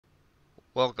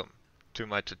Welcome to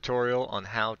my tutorial on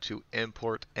how to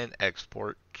import and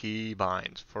export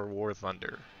keybinds for War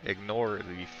Thunder. Ignore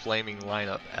the flaming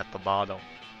lineup at the bottom.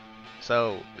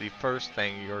 So, the first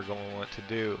thing you're going to want to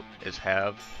do is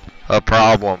have a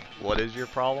problem. What is your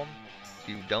problem?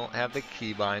 You don't have the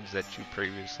keybinds that you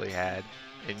previously had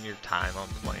in your time on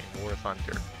playing War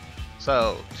Thunder.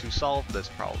 So, to solve this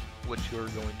problem, what you're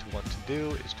going to want to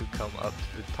do is to come up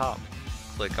to the top,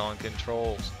 click on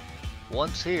Controls.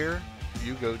 Once here,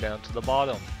 you go down to the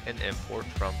bottom and import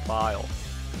from file.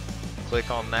 Click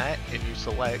on that and you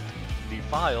select the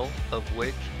file of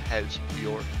which has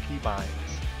your keybinds.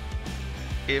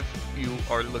 If you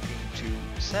are looking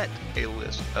to set a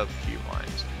list of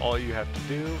keybinds, all you have to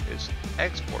do is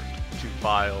export to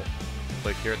file.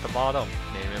 Click here at the bottom,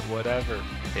 name it whatever,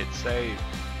 hit save,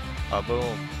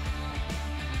 boom.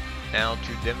 Now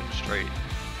to demonstrate,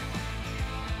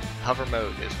 hover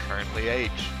mode is currently H.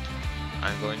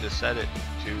 I'm going to set it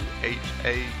to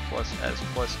HA plus S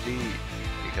plus D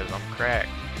because I'm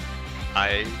cracked.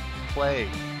 I play.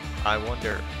 I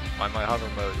wonder why my hover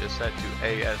mode is set to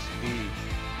ASD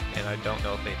and I don't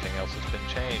know if anything else has been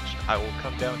changed. I will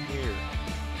come down here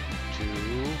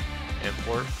to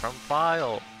import from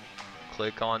file.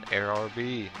 Click on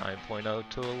ARB 9.0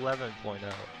 to 11.0.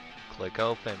 Click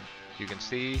open. You can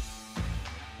see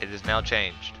it is now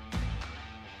changed.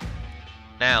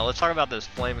 Now, let's talk about this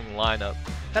flaming lineup.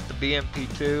 Got the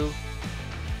BMP2,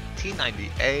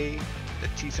 T90A, the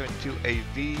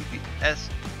T72AV,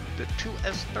 the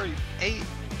 2S38,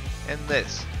 and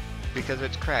this, because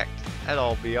it's cracked, at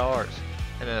all BRs.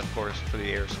 And then, of course, for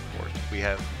the air support, we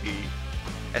have the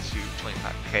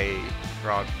SU-25K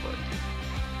Frogfoot.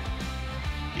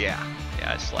 Yeah,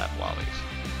 I slap lollies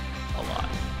a lot.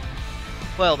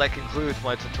 Well, that concludes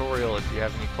my tutorial. If you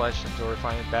have any questions or if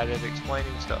I am bad at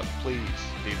explaining stuff, please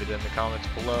leave it in the comments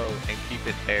below and keep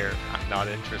it there. I'm not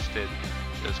interested.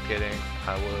 Just kidding.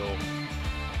 I will.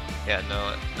 Yeah,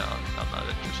 no, I'm not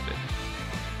interested.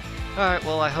 Alright,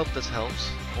 well, I hope this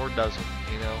helps. Or doesn't,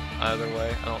 you know. Either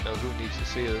way, I don't know who needs to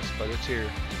see this, but it's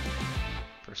here.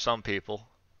 For some people.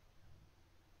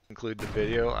 Conclude the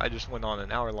video. I just went on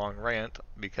an hour-long rant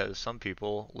because some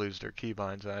people lose their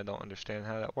keybinds and I don't understand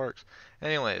how that works.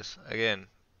 Anyways, again,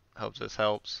 hope this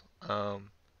helps. I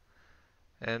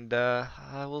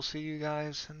will see you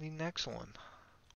guys in the next one.